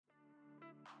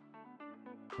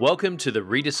Welcome to the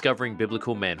Rediscovering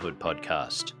Biblical Manhood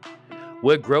podcast.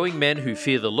 We're growing men who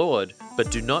fear the Lord, but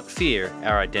do not fear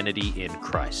our identity in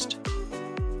Christ.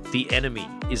 The enemy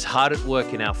is hard at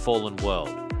work in our fallen world,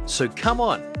 so come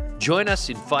on, join us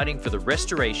in fighting for the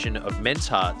restoration of men's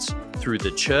hearts through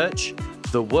the church,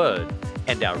 the Word,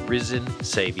 and our risen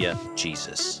Savior,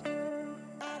 Jesus.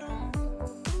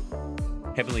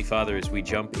 Heavenly Father, as we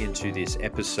jump into this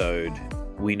episode,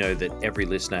 we know that every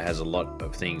listener has a lot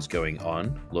of things going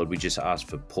on. Lord, we just ask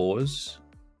for pause.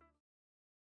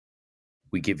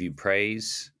 We give you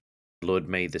praise. Lord,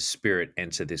 may the Spirit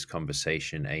enter this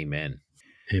conversation. Amen.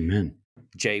 Amen.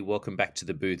 Jay, welcome back to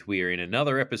the booth. We are in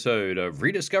another episode of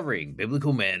Rediscovering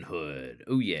Biblical Manhood.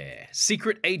 Oh, yeah.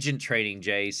 Secret agent training,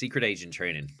 Jay. Secret agent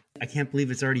training. I can't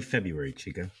believe it's already February,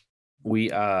 Chico.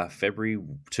 We are February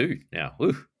 2 now.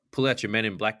 Woo. Pull out your Men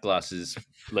in Black glasses,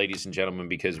 ladies and gentlemen,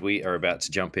 because we are about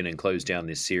to jump in and close down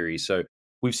this series. So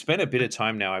we've spent a bit of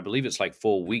time now, I believe it's like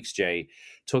 4 weeks, Jay,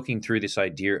 talking through this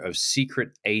idea of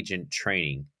secret agent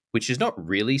training, which is not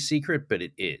really secret, but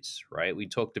it is, right?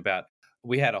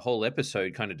 We had a whole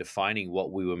episode kind of defining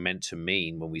what we were meant to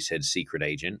mean when we said secret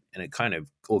agent, and it kind of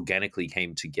organically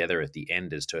came together at the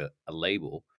end as to a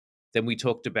label. Then we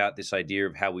talked about this idea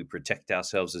of how we protect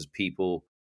ourselves as people.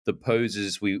 The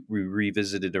poses, we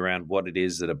revisited around what it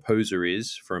is that a poser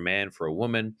is for a man, for a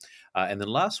woman. And then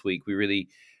last week, we really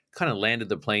kind of landed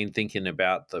the plane thinking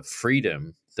about the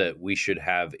freedom that we should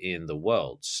have in the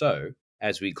world. So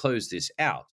as we close this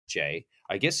out, Jay,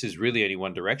 I guess there's really only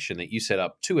one direction that you set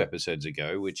up 2 episodes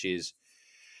ago, which is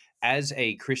as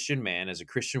a Christian man, as a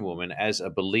Christian woman, as a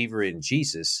believer in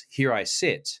Jesus, here I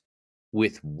sit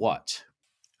with what?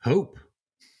 Hope.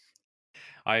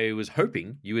 I was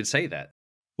hoping you would say that.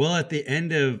 Well, at the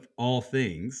end of all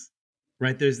things,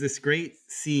 right, there's this great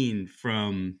scene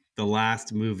from the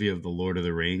last movie of The Lord of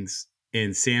the Rings,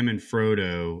 and Sam and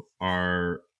Frodo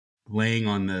are laying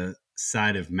on the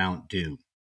side of Mount Doom.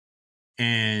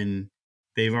 And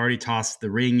they've already tossed the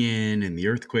ring in, and the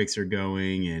earthquakes are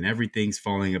going, and everything's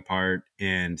falling apart.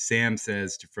 And Sam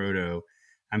says to Frodo,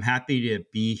 I'm happy to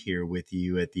be here with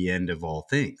you at the end of all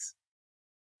things.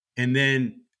 And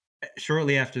then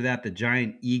shortly after that, the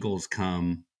giant eagles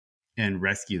come and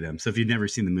rescue them. So if you've never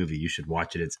seen the movie, you should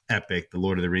watch it. It's epic. The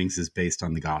Lord of the Rings is based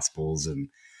on the Gospels, and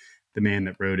the man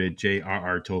that wrote it,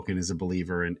 J.R.R. Tolkien, is a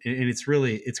believer. And it's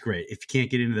great. If you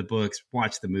can't get into the books,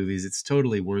 watch the movies. It's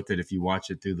totally worth it if you watch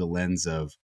it through the lens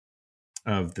of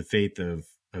the faith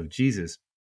of Jesus.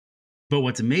 But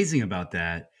what's amazing about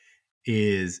that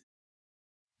is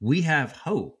we have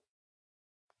hope,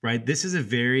 right? This is a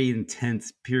very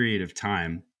intense period of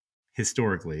time.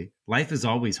 Historically, life is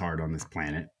always hard on this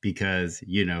planet because,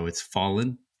 it's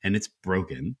fallen and it's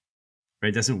broken, right?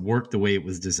 It doesn't work the way it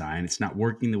was designed. It's not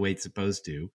working the way it's supposed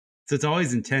to. So it's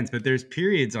always intense, but there's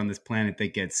periods on this planet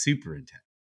that get super intense.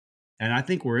 And I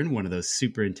think we're in one of those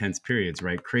super intense periods,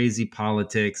 right? Crazy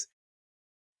politics,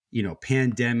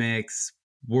 pandemics,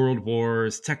 world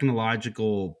wars,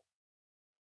 technological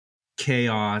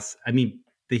chaos. I mean,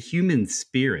 the human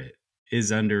spirit is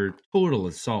under total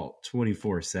assault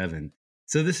 24/7.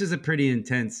 So this is a pretty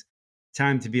intense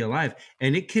time to be alive.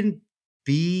 And it can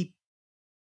be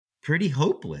pretty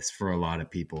hopeless for a lot of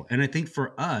people. And I think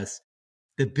for us,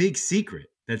 the big secret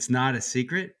that's not a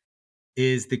secret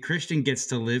is the Christian gets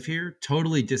to live here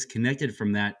totally disconnected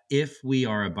from that if we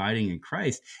are abiding in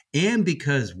Christ, and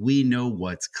because we know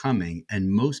what's coming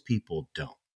and most people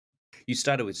don't. You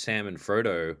started with Sam and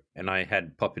Frodo, and I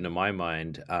had pop into my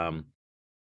mind,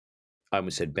 I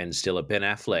almost said Ben Stiller, Ben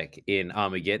Affleck in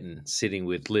Armageddon, sitting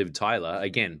with Liv Tyler,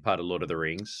 again, part of Lord of the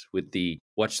Rings, with the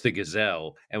watch the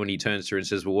gazelle. And when he turns to her and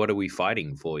says, well, what are we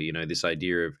fighting for? This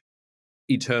idea of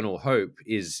eternal hope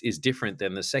is different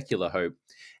than the secular hope.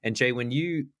 And Jay, when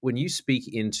you speak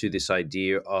into this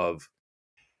idea of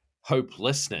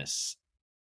hopelessness,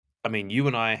 I mean, you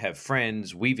and I have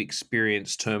friends, we've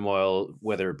experienced turmoil,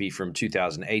 whether it be from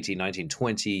 2018,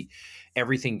 1920,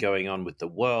 everything going on with the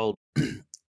world.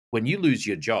 When you lose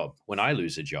your job, when I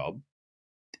lose a job,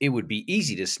 it would be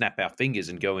easy to snap our fingers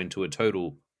and go into a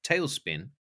total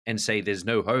tailspin and say, there's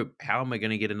no hope. How am I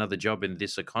going to get another job in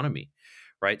this economy?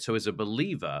 Right? So as a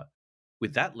believer,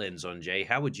 with that lens on, Jay,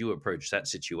 how would you approach that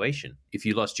situation if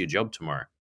you lost your job tomorrow?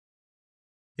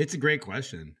 It's a great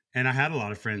question. And I had a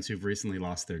lot of friends who've recently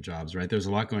lost their jobs, right? There's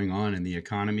a lot going on in the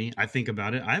economy. I think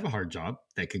about it. I have a hard job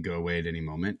that could go away at any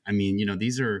moment. I mean,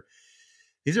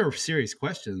 these are serious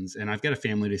questions, and I've got a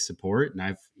family to support,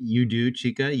 and you do,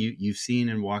 Chica, you've seen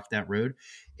and walked that road.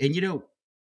 And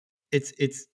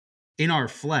it's in our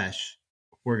flesh,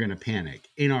 we're going to panic.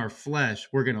 In our flesh,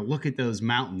 we're going to look at those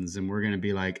mountains and we're going to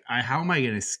be like, how am I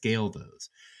going to scale those?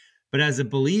 But as a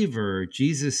believer,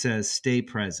 Jesus says, stay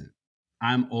present.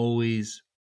 I'm always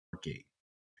working.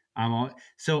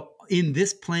 So in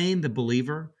this plane, the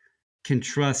believer can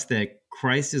trust that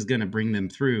Christ is going to bring them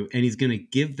through, and he's going to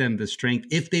give them the strength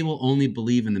if they will only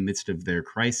believe in the midst of their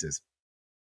crisis.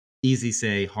 Easy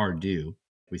say, hard do.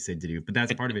 We said to do, but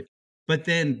that's part of it. But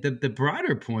then the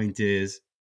broader point is,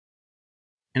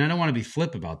 and I don't want to be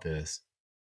flip about this,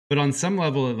 but on some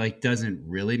level, it like doesn't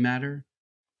really matter,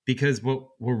 because what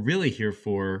we're really here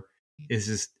for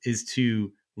is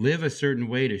to live a certain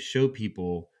way to show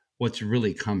people what's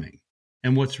really coming.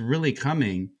 And what's really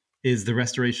coming is the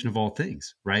restoration of all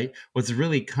things, right? What's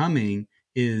really coming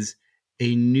is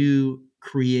a new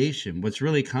creation. What's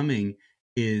really coming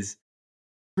is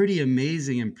pretty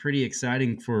amazing and pretty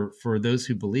exciting for those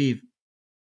who believe,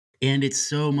 and it's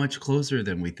so much closer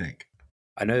than we think.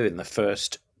 I know in the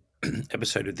first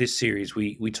episode of this series,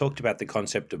 we talked about the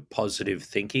concept of positive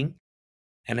thinking.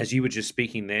 And as you were just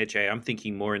speaking there, Jay, I'm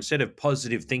thinking more, instead of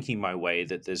positive thinking my way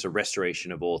that there's a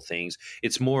restoration of all things,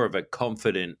 it's more of a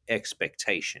confident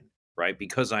expectation, right?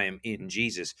 Because I am in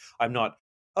Jesus, I'm not,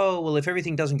 oh, well, if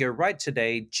everything doesn't go right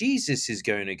today, Jesus is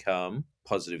going to come.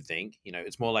 Positive think,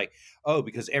 it's more like, oh,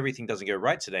 because everything doesn't go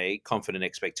right today, confident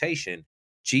expectation,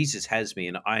 Jesus has me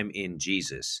and I'm in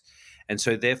Jesus. And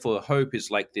so therefore, hope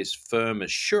is like this firm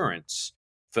assurance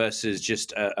versus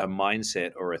just a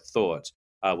mindset or a thought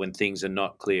when things are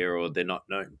not clear or they're not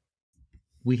known.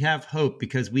 We have hope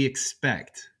because we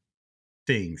expect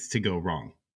things to go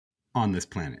wrong on this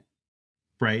planet,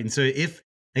 right? And so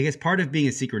I guess part of being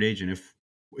a secret agent,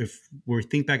 if we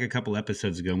think back a couple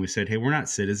episodes ago and we said, hey, we're not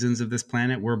citizens of this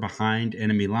planet, we're behind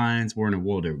enemy lines, we're in a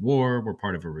world at war, we're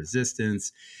part of a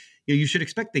resistance, you should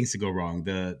expect things to go wrong.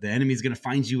 The enemy is going to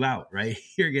find you out, right?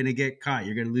 You're going to get caught,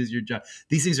 you're going to lose your job.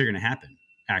 These things are going to happen,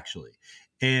 actually.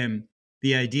 And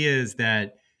the idea is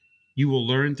that you will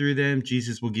learn through them.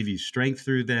 Jesus will give you strength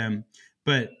through them.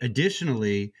 But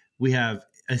additionally, we have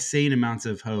insane amounts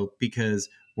of hope because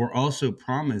we're also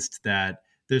promised that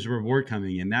there's a reward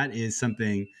coming. And that is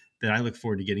something that I look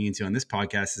forward to getting into on this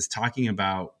podcast, is talking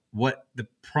about what the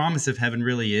promise of heaven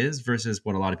really is versus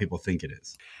what a lot of people think it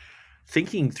is.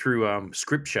 Thinking through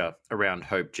scripture around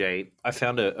hope, Jay, I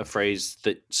found a phrase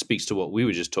that speaks to what we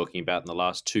were just talking about in the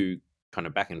last two kind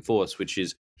of back and forths, which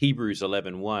is Hebrews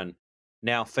 11:1.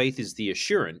 Now, faith is the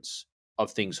assurance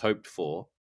of things hoped for,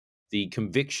 the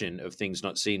conviction of things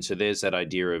not seen. So there's that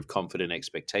idea of confident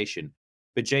expectation.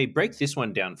 But Jay, break this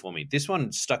one down for me. This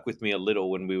one stuck with me a little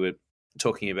when we were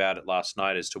talking about it last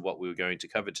night as to what we were going to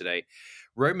cover today.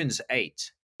 Romans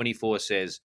 8:24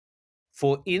 says,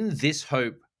 for in this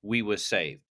hope we were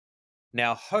saved.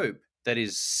 Now hope that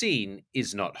is seen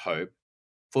is not hope,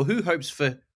 for who hopes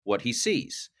for what he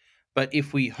sees? But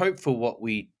if we hope for what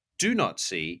we do not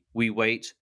see, we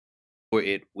wait for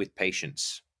it with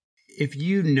patience. If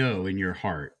you know in your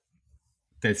heart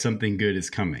that something good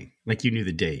is coming, like you knew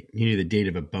the date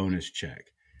of a bonus check,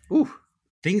 Ooh.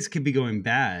 Things could be going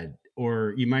bad,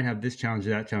 or you might have this challenge or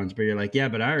that challenge, but you're like, yeah,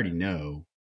 but I already know.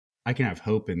 I can have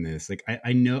hope in this. Like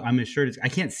I know, I'm assured I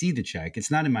can't see the check.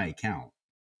 It's not in my account,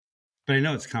 but I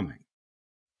know it's coming.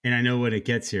 And I know when it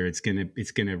gets here, it's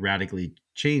gonna radically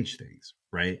change things,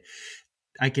 right?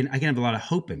 I can have a lot of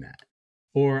hope in that.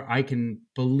 Or I can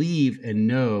believe and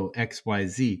know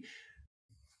XYZ.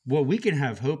 What we can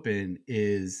have hope in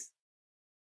is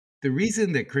the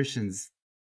reason that Christians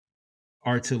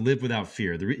are to live without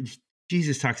fear.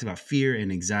 Jesus talks about fear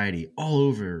and anxiety all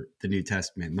over the New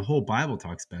Testament, and the whole Bible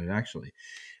talks about it, actually.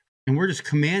 And we're just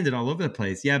commanded all over the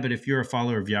place. Yeah, but if you're a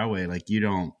follower of Yahweh, like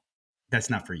that's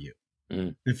not for you.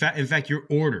 Mm. In fact, you're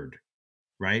ordered,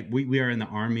 right? We are in the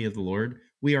army of the Lord.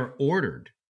 We are ordered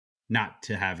not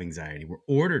to have anxiety. We're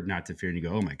ordered not to fear. And you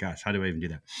go, oh my gosh, how do I even do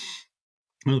that?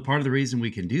 Well, part of the reason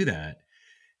we can do that,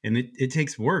 and it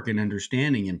takes work and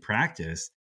understanding and practice,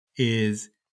 is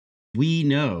we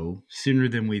know sooner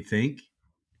than we think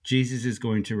Jesus is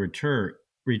going to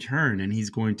return, and he's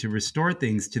going to restore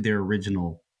things to their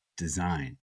original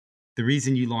design. The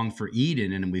reason you long for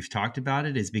Eden, and we've talked about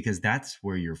it, is because that's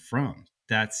where you're from.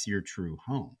 That's your true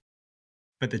home.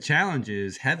 But the challenge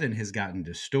is heaven has gotten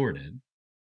distorted,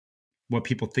 what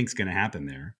people think is going to happen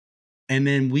there. And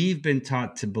then we've been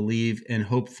taught to believe and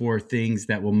hope for things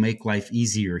that will make life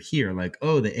easier here, like,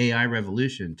 oh, the AI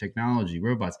revolution, technology,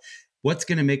 robots. What's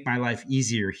going to make my life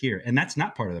easier here? And that's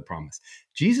not part of the promise.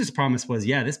 Jesus' promise was,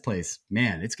 yeah, this place,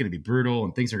 man, it's going to be brutal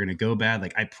and things are going to go bad.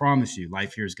 Like, I promise you,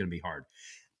 life here is going to be hard.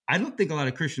 I don't think a lot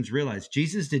of Christians realize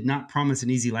Jesus did not promise an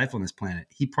easy life on this planet.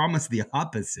 He promised the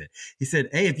opposite. He said,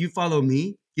 hey, if you follow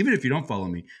me, even if you don't follow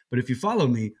me, but if you follow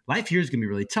me, life here is going to be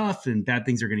really tough and bad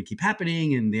things are going to keep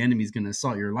happening and the enemy's going to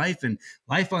assault your life. And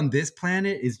life on this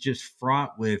planet is just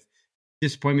fraught with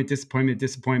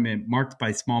disappointment, marked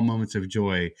by small moments of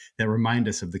joy that remind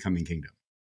us of the coming kingdom.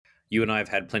 You and I have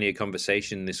had plenty of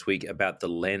conversation this week about the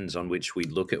lens on which we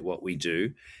look at what we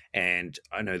do. And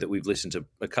I know that we've listened to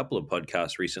a couple of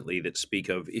podcasts recently that speak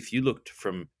of if you looked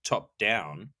from top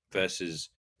down versus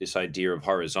this idea of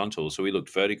horizontal. So we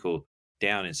looked vertical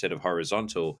down instead of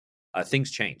horizontal,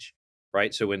 things change,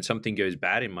 right? So when something goes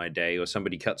bad in my day or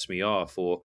somebody cuts me off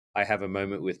or I have a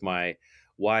moment with my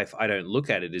wife, I don't look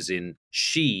at it as in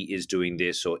she is doing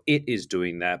this or it is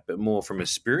doing that, but more from a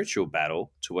spiritual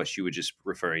battle to what you were just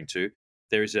referring to.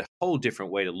 There is a whole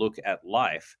different way to look at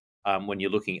life when you're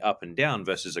looking up and down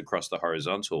versus across the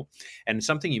horizontal. And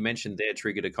something you mentioned there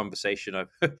triggered a conversation.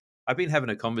 I've been having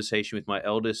a conversation with my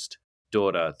eldest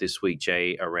daughter this week,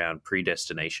 Jay, around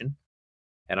predestination.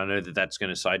 And I know that that's going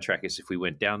to sidetrack us if we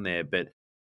went down there, but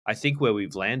I think where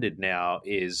we've landed now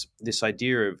is this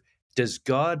idea of, does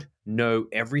God know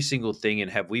every single thing,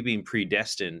 and have we been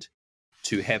predestined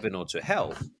to heaven or to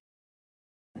hell?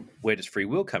 Where does free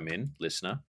will come in,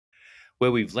 listener?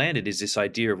 Where we've landed is this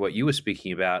idea of what you were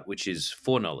speaking about, which is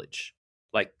foreknowledge.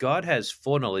 Like God has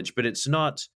foreknowledge, but it's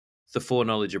not the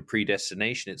foreknowledge of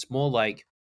predestination. It's more like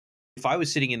if I was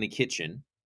sitting in the kitchen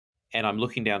and I'm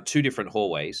looking down two different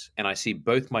hallways and I see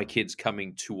both my kids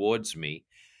coming towards me,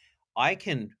 I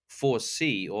can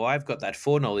foresee, or I've got that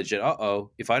foreknowledge that,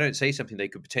 if I don't say something, they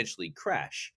could potentially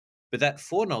crash. But that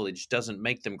foreknowledge doesn't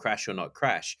make them crash or not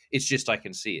crash. It's just I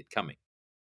can see it coming.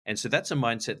 And so that's a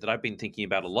mindset that I've been thinking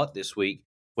about a lot this week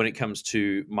when it comes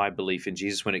to my belief in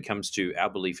Jesus, when it comes to our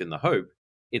belief in the hope.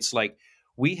 It's like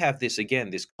we have this, again,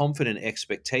 this confident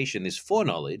expectation, this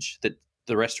foreknowledge that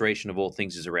the restoration of all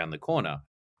things is around the corner.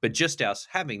 But just us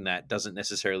having that doesn't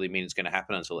necessarily mean it's going to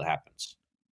happen until it happens.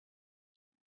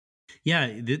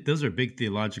 Yeah, those are big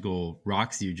theological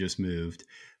rocks you just moved,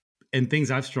 and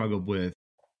things I've struggled with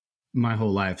my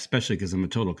whole life, especially because I'm a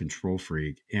total control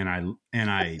freak, and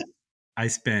I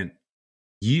spent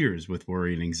years with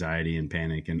worry and anxiety and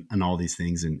panic and all these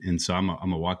things, and so I'm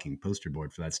a walking poster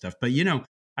board for that stuff. But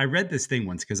I read this thing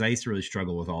once because I used to really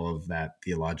struggle with all of that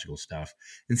theological stuff,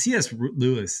 and C.S.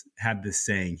 Lewis had this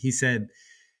saying. He said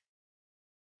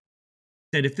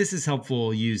that if this is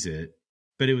helpful, use it.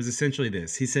 But it was essentially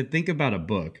this. He said, think about a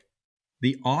book.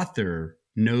 The author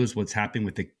knows what's happening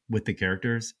with the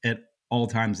characters at all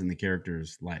times in the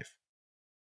character's life,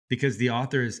 because the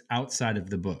author is outside of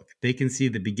the book. They can see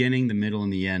the beginning, the middle,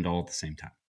 and the end all at the same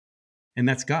time. And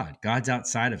that's God. God's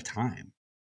outside of time.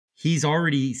 He's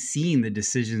already seen the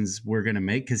decisions we're going to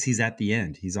make because he's at the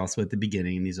end. He's also at the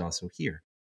beginning, and he's also here.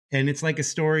 And it's like a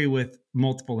story with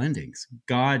multiple endings.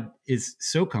 God is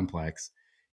so complex.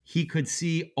 He could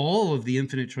see all of the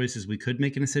infinite choices we could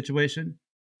make in a situation.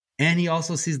 And he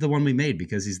also sees the one we made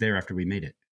because he's there after we made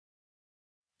it.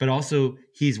 But also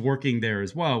he's working there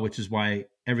as well, which is why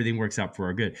everything works out for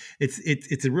our good.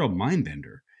 It's a real mind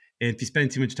bender. And if you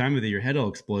spend too much time with it, your head will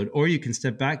explode. Or you can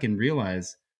step back and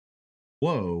realize,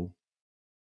 whoa,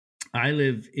 I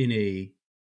live in a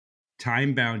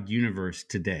time-bound universe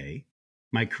today.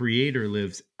 My creator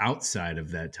lives outside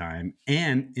of that time.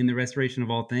 And in the restoration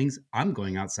of all things, I'm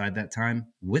going outside that time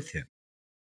with him.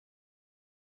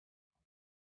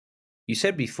 You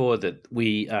said before that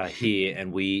we are here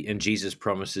and Jesus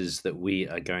promises that we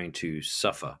are going to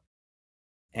suffer.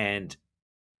 And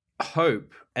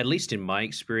hope, at least in my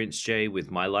experience, Jay,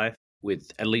 with my life, with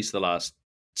at least the last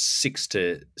 6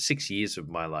 years of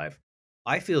my life,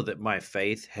 I feel that my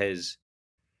faith has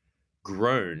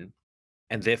grown,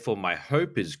 and therefore my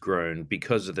hope has grown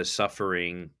because of the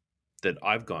suffering that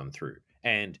I've gone through.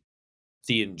 And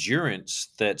the endurance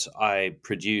that I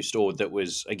produced, or that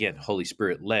was, again, Holy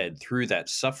Spirit led through that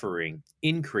suffering,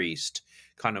 increased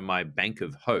kind of my bank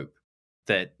of hope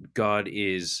that God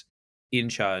is in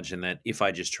charge, and that if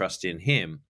I just trust in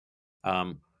him,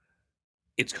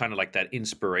 it's kind of like that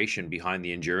inspiration behind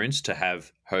the endurance to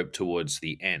have hope towards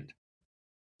the end.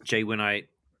 Jay, when I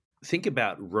think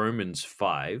about Romans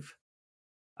 5,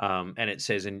 and it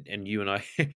says, and you and I,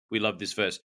 we love this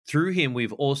verse, through him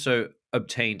we've also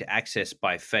obtained access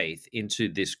by faith into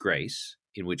this grace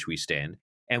in which we stand,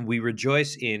 and we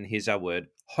rejoice in, here's our word,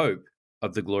 hope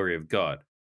of the glory of God.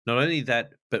 Not only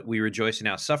that, but we rejoice in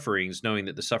our sufferings, knowing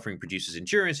that the suffering produces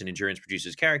endurance, and endurance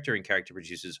produces character, and character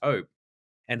produces hope.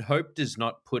 And hope does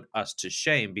not put us to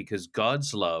shame, because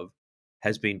God's love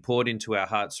has been poured into our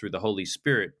hearts through the Holy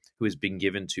Spirit who has been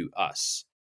given to us.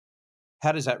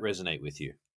 How does that resonate with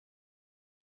you?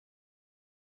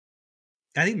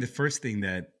 I think the first thing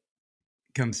that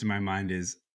comes to my mind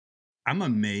is I'm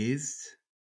amazed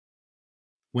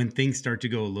when things start to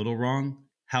go a little wrong,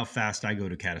 how fast I go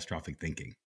to catastrophic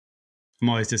thinking. I'm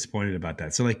always disappointed about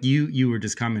that. So like you were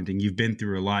just commenting, you've been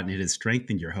through a lot and it has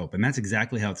strengthened your hope. And that's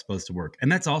exactly how it's supposed to work.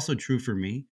 And that's also true for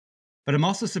me. But I'm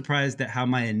also surprised at how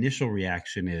my initial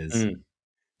reaction is Mm.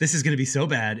 this is going to be so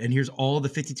bad, and here's all the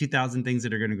 52,000 things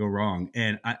that are going to go wrong,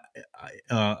 and I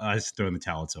just throw in the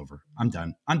towel. It's over. I'm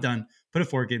done. Put a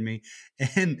fork in me.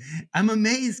 And I'm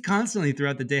amazed constantly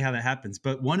throughout the day how that happens.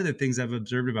 But one of the things I've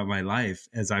observed about my life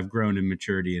as I've grown in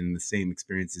maturity and the same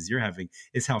experiences you're having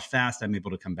is how fast I'm able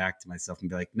to come back to myself and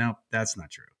be like, no, that's not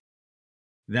true.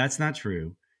 That's not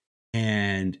true.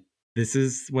 And this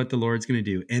is what the Lord's going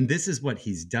to do. And this is what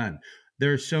he's done.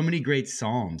 There are so many great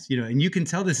Psalms, and you can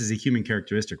tell this is a human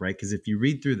characteristic, right? Because if you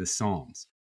read through the Psalms,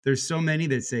 there's so many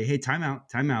that say, hey, time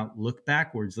out, look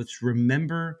backwards. Let's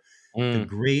remember the Mm.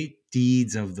 great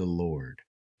deeds of the Lord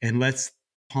and let's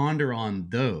ponder on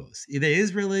those. The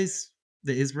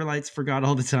Israelites forgot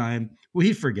all the time.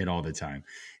 We forget all the time.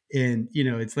 And,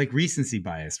 it's like recency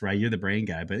bias, right? You're the brain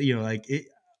guy, but,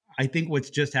 I think what's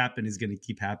just happened is going to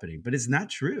keep happening, but it's not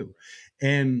true.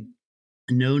 And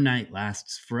no night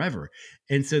lasts forever.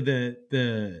 And so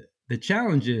the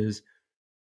challenge is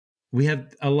we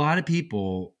have a lot of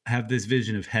people have this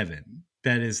vision of heaven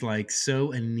that is like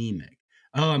so anemic.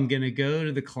 Oh, I'm going to go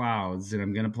to the clouds and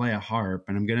I'm going to play a harp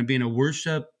and I'm going to be in a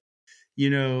worship,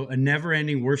 a never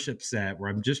ending worship set where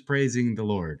I'm just praising the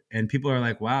Lord. And people are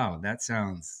like, wow, that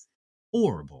sounds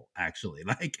horrible, actually.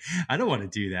 Like, I don't want to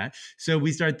do that. So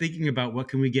we start thinking about what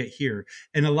can we get here.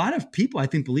 And a lot of people, I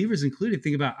think believers included,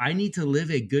 think about, I need to live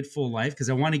a good, full life because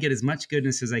I want to get as much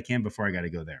goodness as I can before I got to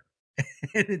go there.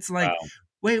 And it's like,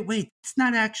 Wow. wait, it's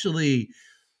not actually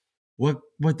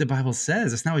what the Bible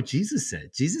says. That's not what Jesus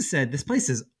said. Jesus said this place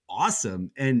is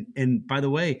awesome. And by the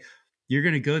way, you're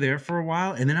going to go there for a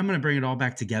while and then I'm going to bring it all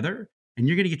back together and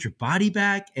you're going to get your body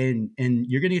back and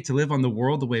you're going to get to live on the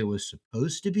world the way it was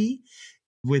supposed to be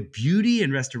with beauty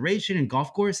and restoration and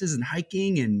golf courses and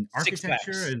hiking and Six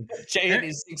architecture packs. and Jay and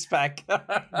his six pack.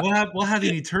 we'll have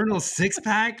an eternal six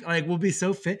pack. Like we'll be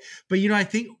so fit. But I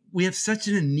think we have such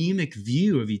an anemic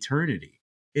view of eternity.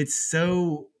 It's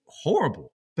so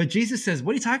horrible. But Jesus says,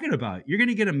 what are you talking about? You're going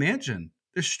to get a mansion.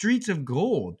 There's streets of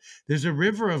gold. There's a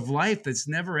river of life that's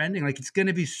never ending. Like it's going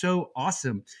to be so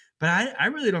awesome. But I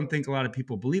really don't think a lot of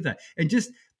people believe that. And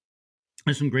just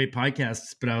there's some great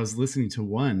podcasts, but I was listening to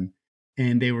one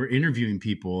and they were interviewing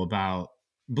people about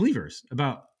believers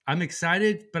about I'm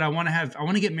excited, but I want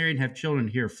to get married and have children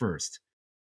here first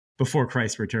before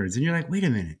Christ returns. And you're like, wait a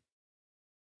minute.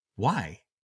 Why?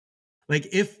 Like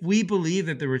if we believe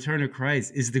that the return of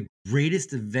Christ is the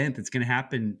greatest event that's going to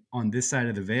happen on this side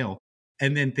of the veil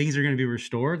and then things are going to be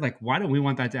restored, like why don't we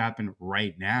want that to happen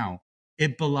right now?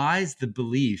 It belies the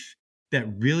belief that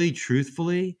really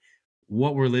truthfully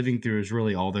what we're living through is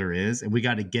really all there is and we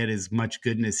got to get as much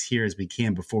goodness here as we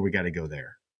can before we got to go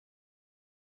there.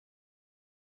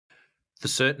 The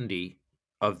certainty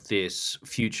of this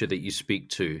future that you speak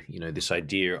to, this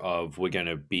idea of we're going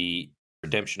to be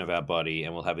redemption of our body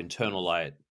and we'll have eternal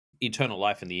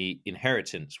life and the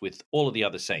inheritance with all of the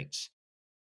other saints.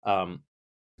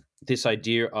 This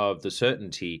idea of the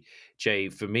certainty, Jay,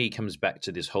 for me comes back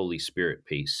to this Holy Spirit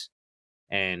piece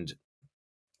and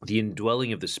the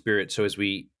indwelling of the Spirit. So as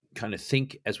we kind of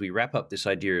think, as we wrap up this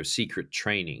idea of secret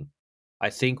training, I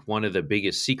think one of the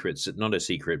biggest secrets, not a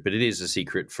secret, but it is a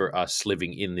secret for us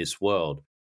living in this world,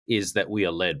 is that we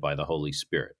are led by the Holy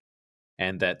Spirit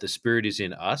and that the Spirit is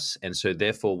in us. And so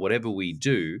therefore, whatever we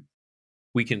do,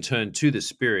 we can turn to the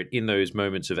Spirit in those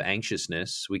moments of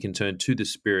anxiousness. We can turn to the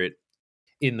Spirit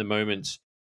in the moments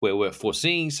where we're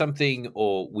foreseeing something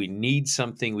or we need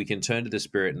something. We can turn to the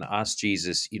Spirit and ask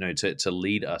Jesus, to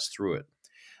lead us through it.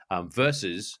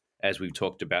 Versus, as we've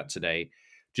talked about today,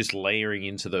 just layering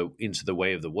into the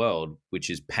way of the world,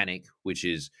 which is panic, which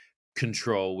is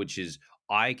control, which is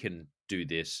I can do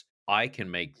this, I can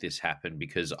make this happen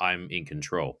because I'm in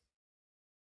control.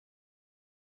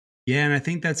 Yeah, and I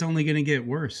think that's only going to get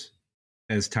worse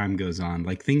as time goes on.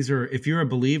 Like if you're a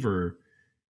believer,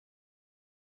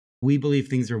 we believe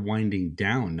things are winding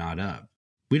down, not up.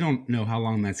 We don't know how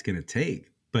long that's going to take,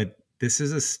 but this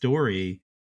is a story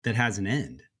that has an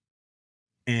end.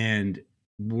 And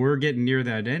we're getting near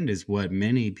that end, is what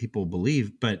many people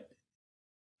believe. But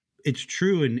it's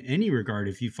true in any regard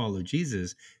if you follow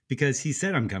Jesus, because he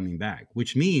said, I'm coming back,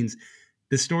 which means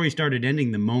the story started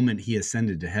ending the moment he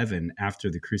ascended to heaven after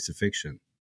the crucifixion,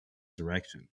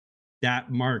 resurrection.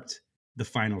 That marked the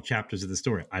final chapters of the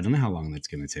story. I don't know how long that's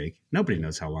going to take. Nobody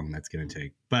knows how long that's going to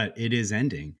take, but it is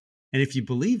ending. And if you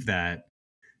believe that,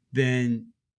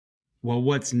 then, well,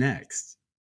 what's next?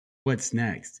 What's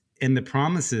next? And the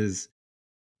promises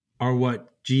are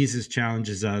what Jesus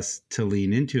challenges us to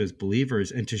lean into as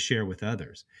believers and to share with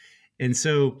others. And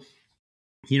so,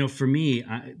 for me,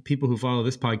 people who follow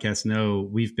this podcast know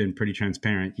we've been pretty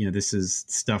transparent. This is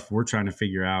stuff we're trying to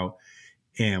figure out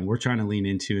and we're trying to lean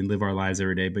into and live our lives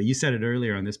every day. But you said it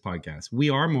earlier on this podcast, we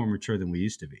are more mature than we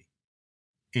used to be.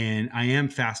 And I am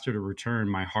faster to return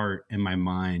my heart and my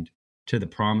mind to the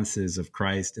promises of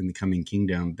Christ and the coming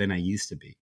kingdom than I used to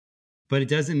be. But it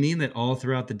doesn't mean that all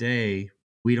throughout the day,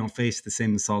 we don't face the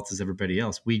same assaults as everybody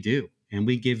else. We do. And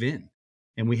we give in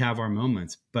and we have our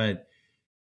moments. But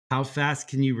how fast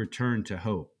can you return to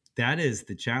hope? That is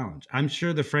the challenge. I'm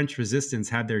sure the French resistance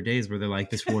had their days where they're like,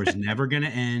 this war is never going to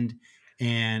end.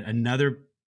 And another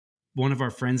one of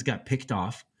our friends got picked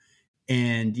off.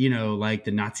 And, like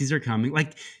the Nazis are coming.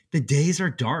 Like the days are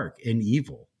dark and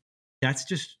evil. That's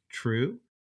just true.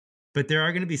 But there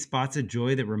are going to be spots of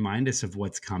joy that remind us of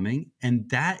what's coming. And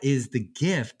that is the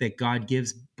gift that God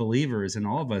gives believers and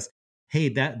all of us. Hey,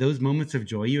 those moments of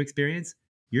joy you experience,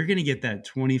 you're going to get that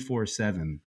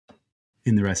 24/7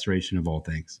 in the restoration of all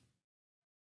things.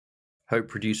 Hope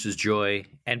produces joy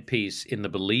and peace in the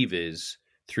believers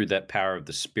through that power of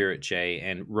the Spirit, Jay.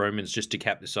 And Romans, just to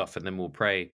cap this off, and then we'll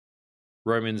pray.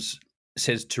 Romans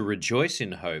says to rejoice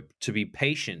in hope, to be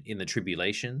patient in the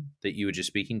tribulation that you were just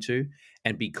speaking to,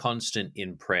 and be constant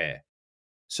in prayer.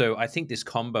 So I think this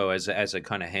combo as a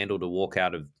kind of handle to walk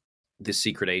out of this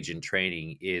secret agent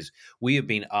training is we have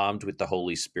been armed with the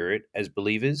Holy Spirit as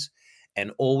believers,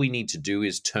 and all we need to do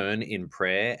is turn in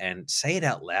prayer and say it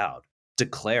out loud,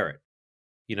 declare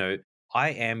it.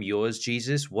 I am yours,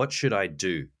 Jesus. What should I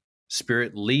do?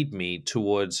 Spirit, lead me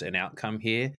towards an outcome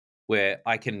here where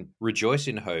I can rejoice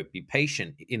in hope, be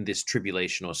patient in this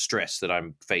tribulation or stress that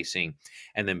I'm facing,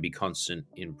 and then be constant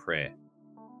in prayer.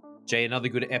 Jay, another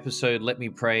good episode. Let me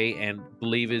pray. And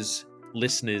believers,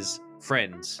 listeners,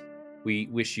 friends, we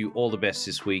wish you all the best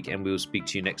this week, and we will speak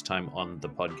to you next time on the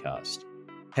podcast.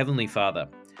 Heavenly Father,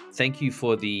 thank you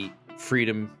for the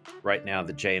freedom right now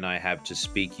that Jay and I have to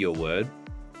speak your word.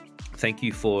 Thank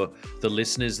you for the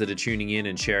listeners that are tuning in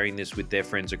and sharing this with their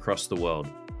friends across the world.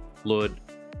 Lord,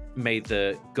 may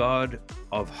the God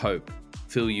of hope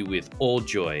fill you with all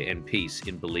joy and peace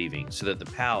in believing, so that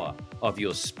the power of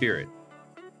your Spirit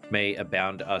may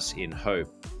abound us in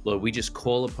hope. Lord, we just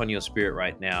call upon your Spirit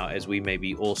right now as we may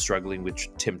be all struggling with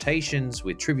temptations,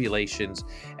 with tribulations,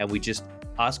 and we just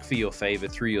ask for your favor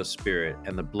through your Spirit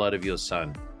and the blood of your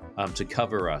Son to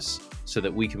cover us so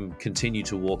that we can continue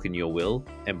to walk in your will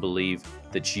and believe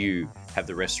that you have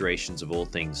the restorations of all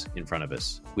things in front of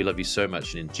us. We love you so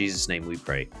much, and in Jesus' name we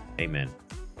pray. Amen.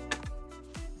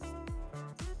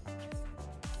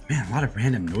 Man, a lot of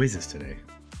random noises today.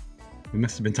 We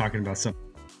must have been talking about something.